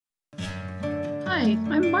Hi,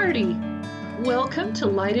 I'm Marty. Welcome to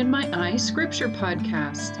Light in My Eye Scripture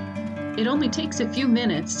Podcast. It only takes a few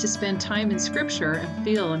minutes to spend time in Scripture and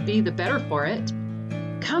feel and be the better for it.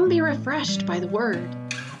 Come be refreshed by the Word.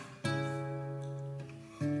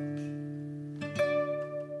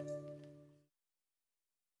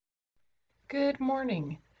 Good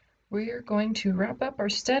morning. We are going to wrap up our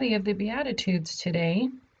study of the Beatitudes today,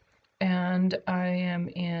 and I am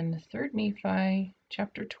in 3 Nephi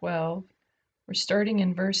chapter 12. We're starting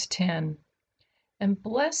in verse 10. And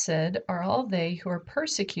blessed are all they who are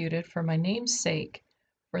persecuted for my name's sake,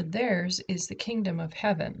 for theirs is the kingdom of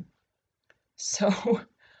heaven. So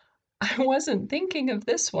I wasn't thinking of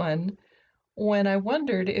this one when I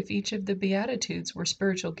wondered if each of the Beatitudes were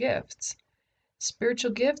spiritual gifts.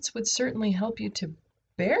 Spiritual gifts would certainly help you to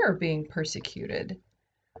bear being persecuted.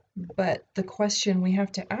 But the question we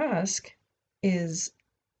have to ask is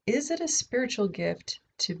it a spiritual gift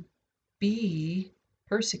to be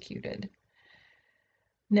persecuted?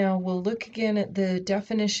 Now we'll look again at the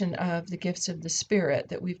definition of the gifts of the Spirit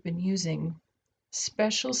that we've been using.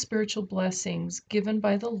 Special spiritual blessings given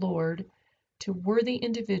by the Lord to worthy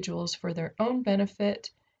individuals for their own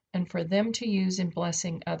benefit and for them to use in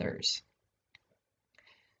blessing others.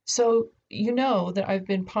 So you know that I've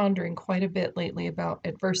been pondering quite a bit lately about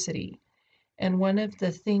adversity. And one of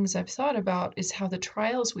the things I've thought about is how the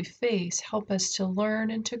trials we face help us to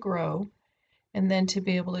learn and to grow, and then to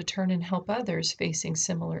be able to turn and help others facing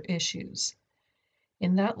similar issues.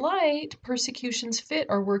 In that light, persecutions fit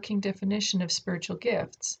our working definition of spiritual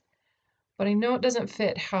gifts. But I know it doesn't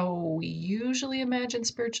fit how we usually imagine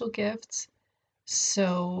spiritual gifts,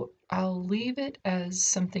 so I'll leave it as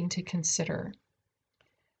something to consider.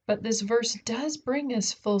 But this verse does bring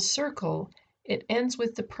us full circle. It ends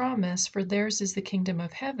with the promise, for theirs is the kingdom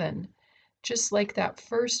of heaven, just like that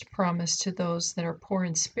first promise to those that are poor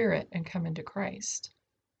in spirit and come into Christ.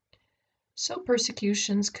 So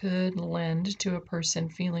persecutions could lend to a person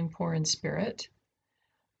feeling poor in spirit,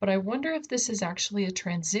 but I wonder if this is actually a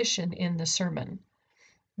transition in the sermon.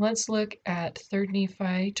 Let's look at 3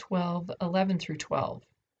 Nephi 12:11 through 12.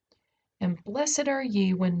 And blessed are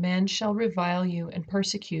ye when men shall revile you and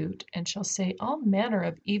persecute, and shall say all manner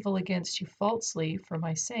of evil against you falsely for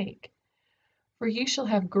my sake. For ye shall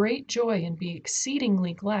have great joy and be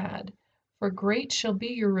exceedingly glad, for great shall be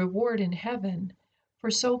your reward in heaven,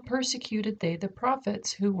 for so persecuted they the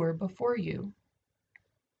prophets who were before you.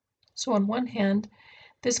 So on one hand,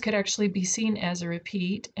 this could actually be seen as a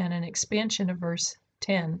repeat and an expansion of verse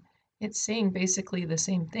 10. It's saying basically the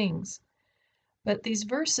same things. But these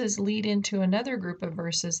verses lead into another group of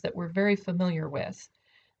verses that we're very familiar with.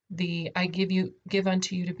 The I give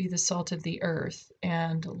unto you to be the salt of the earth,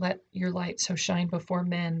 and let your light so shine before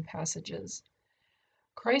men passages.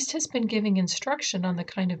 Christ has been giving instruction on the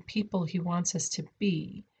kind of people he wants us to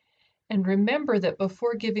be. And remember that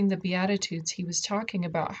before giving the Beatitudes, he was talking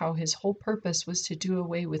about how his whole purpose was to do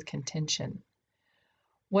away with contention.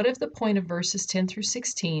 What if the point of verses 10 through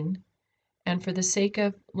 16, and for the sake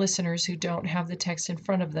of listeners who don't have the text in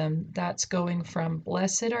front of them, that's going from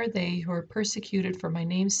blessed are they who are persecuted for my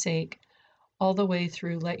name's sake, all the way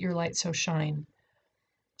through let your light so shine.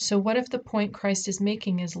 So what if the point Christ is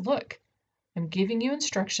making is, look, I'm giving you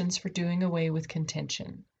instructions for doing away with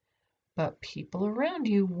contention, but people around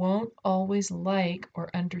you won't always like or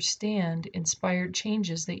understand inspired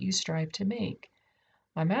changes that you strive to make.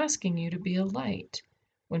 I'm asking you to be a light.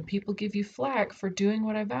 When people give you flack for doing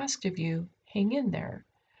what I've asked of you, hang in there.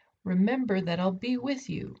 Remember that I'll be with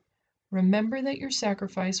you. Remember that your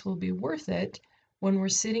sacrifice will be worth it when we're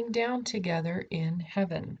sitting down together in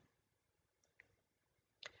heaven.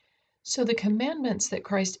 So the commandments that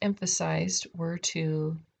Christ emphasized were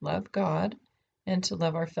to love God and to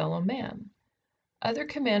love our fellow man. Other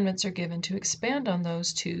commandments are given to expand on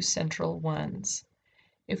those two central ones.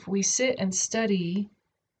 If we sit and study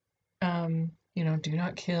do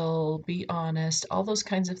not kill, be honest, all those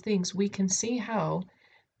kinds of things, we can see how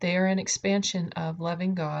they are an expansion of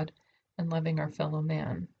loving God and loving our fellow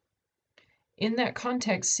man. In that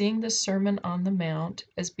context, seeing the Sermon on the Mount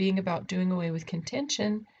as being about doing away with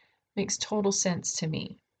contention makes total sense to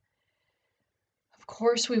me. Of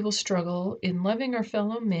course, we will struggle in loving our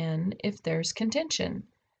fellow men if there's contention,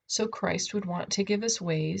 so Christ would want to give us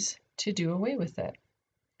ways to do away with it.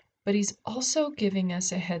 But he's also giving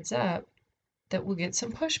us a heads up that we'll get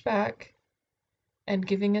some pushback and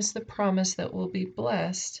giving us the promise that we'll be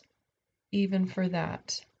blessed even for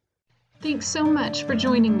that. Thanks so much for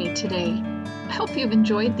joining me today. I hope you've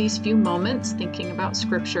enjoyed these few moments thinking about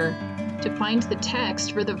Scripture. To find the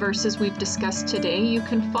text for the verses we've discussed today, you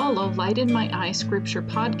can follow Light in My Eye Scripture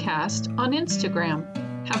Podcast on Instagram.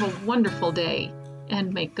 Have a wonderful day.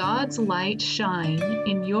 and may God's light shine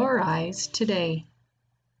in your eyes today.